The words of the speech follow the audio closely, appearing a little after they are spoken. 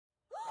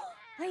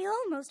I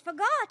almost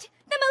forgot.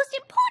 The most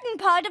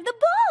important part of the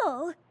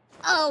ball.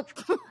 Oh,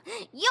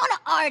 Yona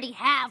already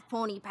have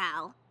Pony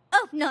Pal.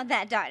 Oh, not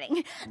that,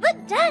 darling.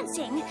 But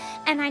dancing.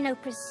 And I know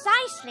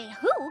precisely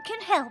who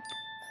can help.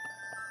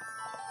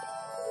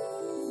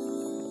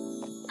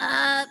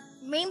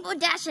 Rainbow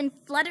Dash and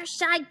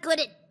Fluttershy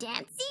good at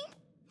dancing?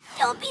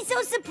 Don't be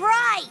so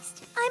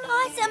surprised. I'm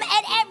awesome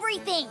at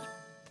everything.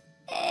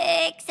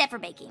 Except for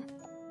baking.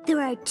 There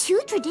are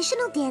 2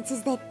 traditional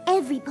dances that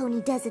every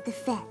pony does at the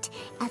fete.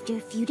 After a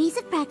few days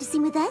of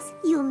practicing with us,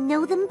 you'll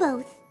know them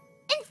both.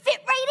 And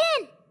fit right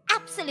in.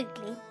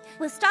 Absolutely.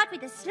 We'll start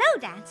with the slow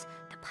dance,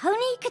 the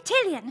pony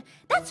cotillion.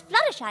 That's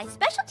Fluttershy's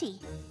specialty.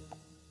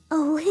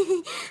 Oh,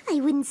 I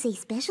wouldn't say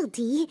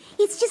specialty.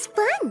 It's just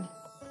fun.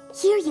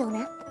 Here,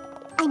 Yona.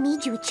 I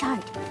made you a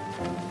chart.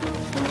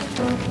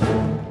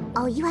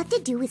 All you have to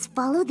do is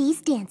follow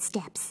these dance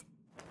steps.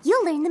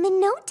 You'll learn them in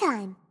no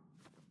time.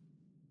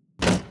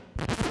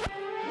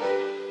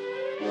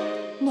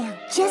 Now,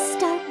 just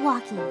start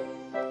walking.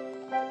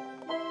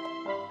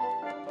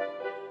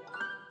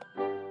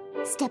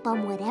 Step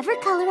on whatever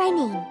color I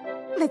name.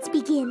 Let's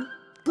begin.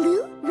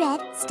 Blue, red,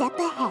 step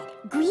ahead.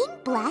 Green,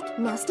 black,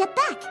 now step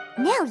back.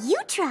 Now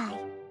you try.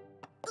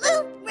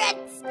 Blue,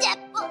 red, step.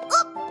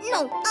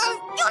 No.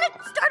 Yona,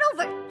 start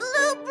over.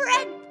 Blue,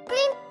 red,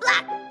 green,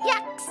 black,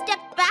 yak, step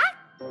back.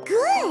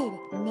 Good.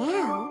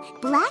 Now,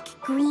 black,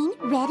 green,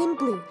 red, and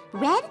blue.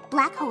 Red,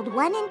 black, hold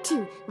 1 and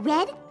 2.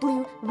 Red,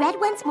 blue, red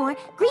once more.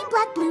 Green,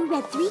 black, blue,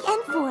 red 3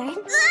 and 4. Yona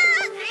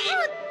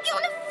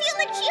feel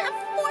like she has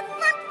 4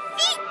 front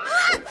feet.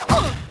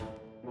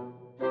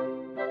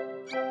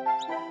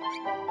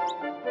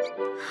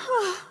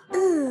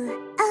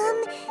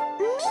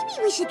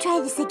 Maybe we should try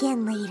this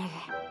again later.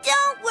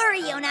 Don't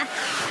worry, Yona.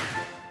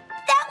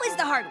 That was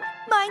the hard one.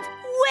 Mine's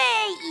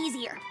way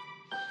easier.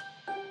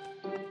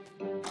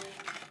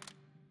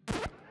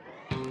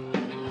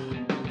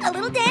 A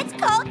little dance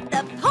called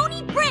the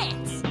Pony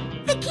Prance.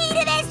 The key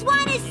to this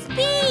one is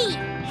speed.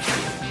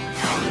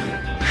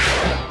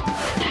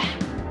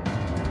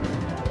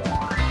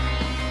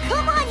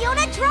 Come on,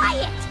 Yona, try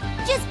it.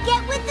 Just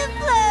get with the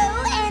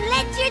flow and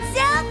let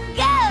yourself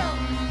go.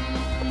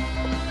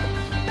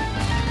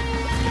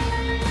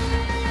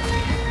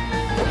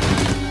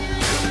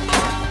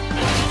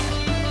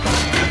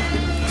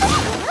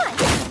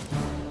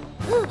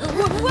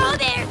 Whoa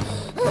there!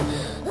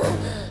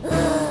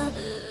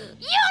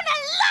 Yona,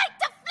 light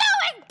the flow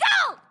and go!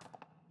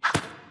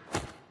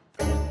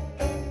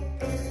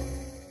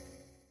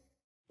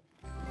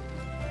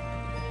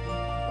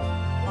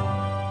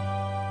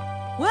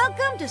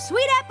 Welcome to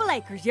Sweet Apple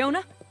Acres,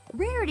 Yona.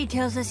 Rarity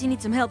tells us you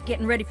need some help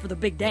getting ready for the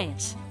big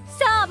dance.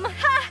 Some!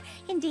 Ha!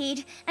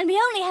 Indeed. And we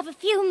only have a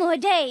few more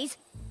days.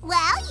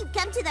 Well, you've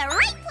come to the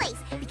right place,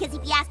 because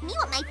if you ask me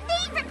what my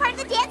favorite part of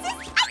the dance is,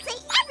 I'd say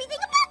everything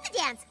about the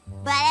dance.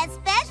 But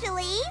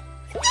especially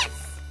this!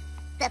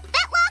 The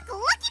Fetlock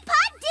Lucky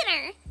Pot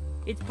Dinner!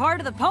 It's part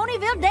of the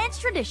Ponyville dance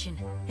tradition.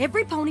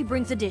 Every pony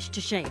brings a dish to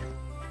share.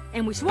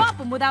 And we swap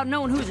them without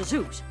knowing whose is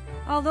whose.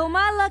 Although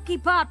my lucky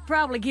pot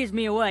probably gives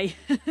me away.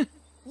 You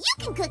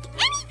can cook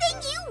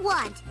anything you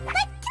want. But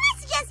can I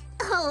suggest,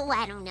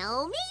 I don't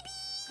know,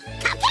 maybe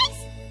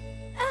cupcakes?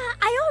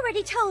 I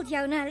already told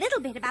Yona a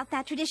little bit about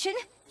that tradition.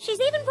 She's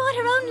even brought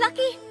her own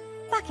lucky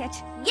bucket.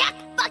 Yak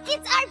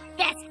buckets are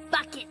best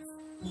buckets.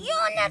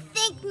 Yona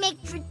think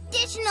make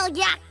traditional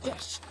yak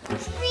dish.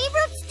 Tree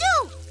root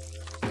stew.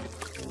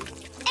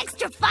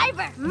 Extra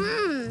fiber.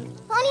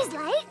 Ponies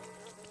like?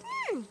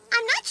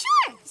 I'm not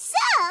sure. So,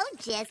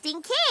 just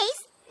in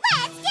case,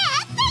 let's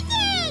get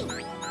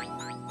thinking!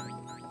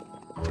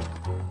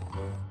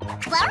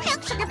 Flour,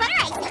 milk, sugar, butter,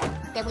 icing.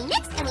 Then we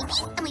mix, and we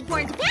beat, and we pour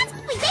into pans,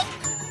 we bake.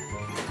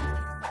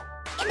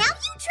 And now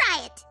you try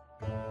it.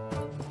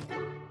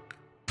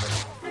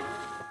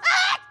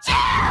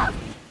 Achoo!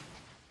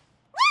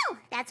 Well,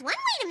 that's one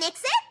way to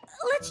mix it.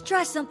 Let's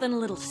try something a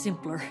little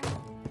simpler.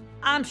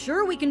 I'm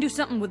sure we can do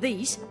something with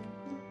these.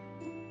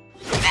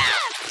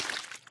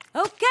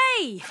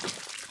 Okay!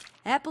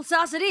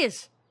 Applesauce it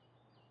is.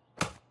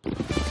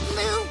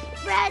 Blue,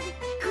 red,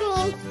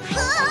 green,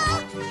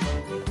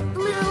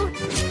 blue.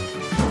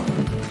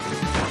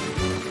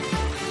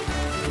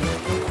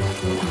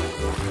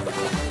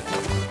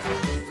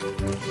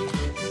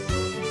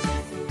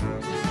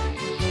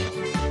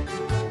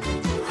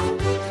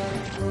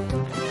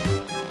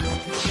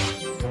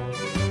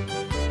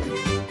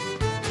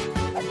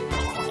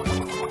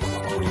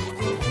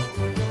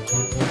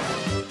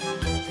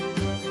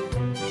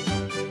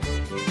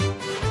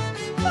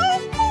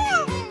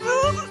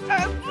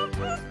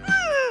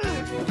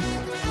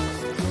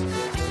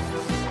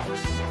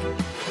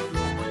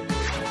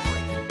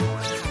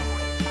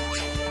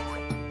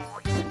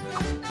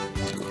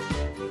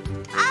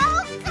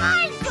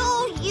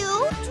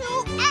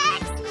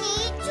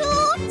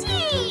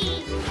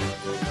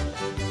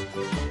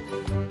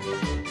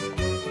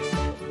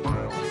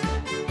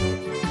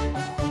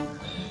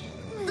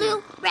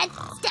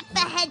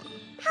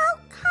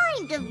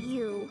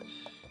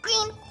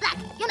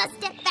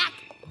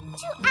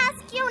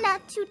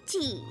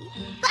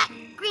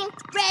 black, green,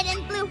 red,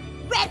 and blue.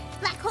 Red,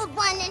 black, hold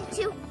 1 and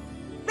 2.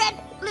 Red,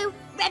 blue,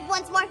 red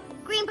once more.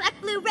 Green, black,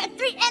 blue, red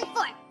 3 and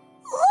 4.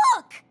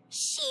 Look!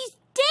 She's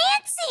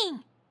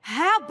dancing!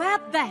 How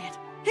about that?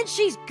 And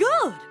she's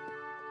good!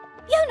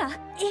 Yona,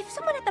 if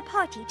someone at the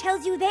party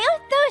tells you they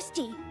are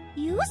thirsty,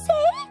 you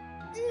say?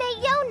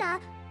 Yona,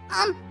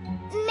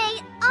 may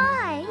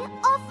I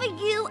offer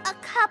you a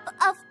cup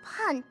of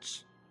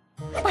punch?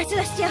 Why,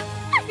 Celestia,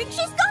 I think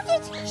she's got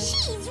it!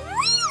 She's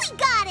really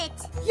got it!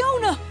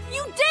 Yona,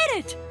 you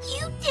did it!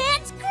 You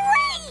dance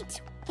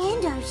great!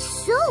 And are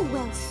so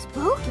well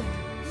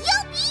spoken.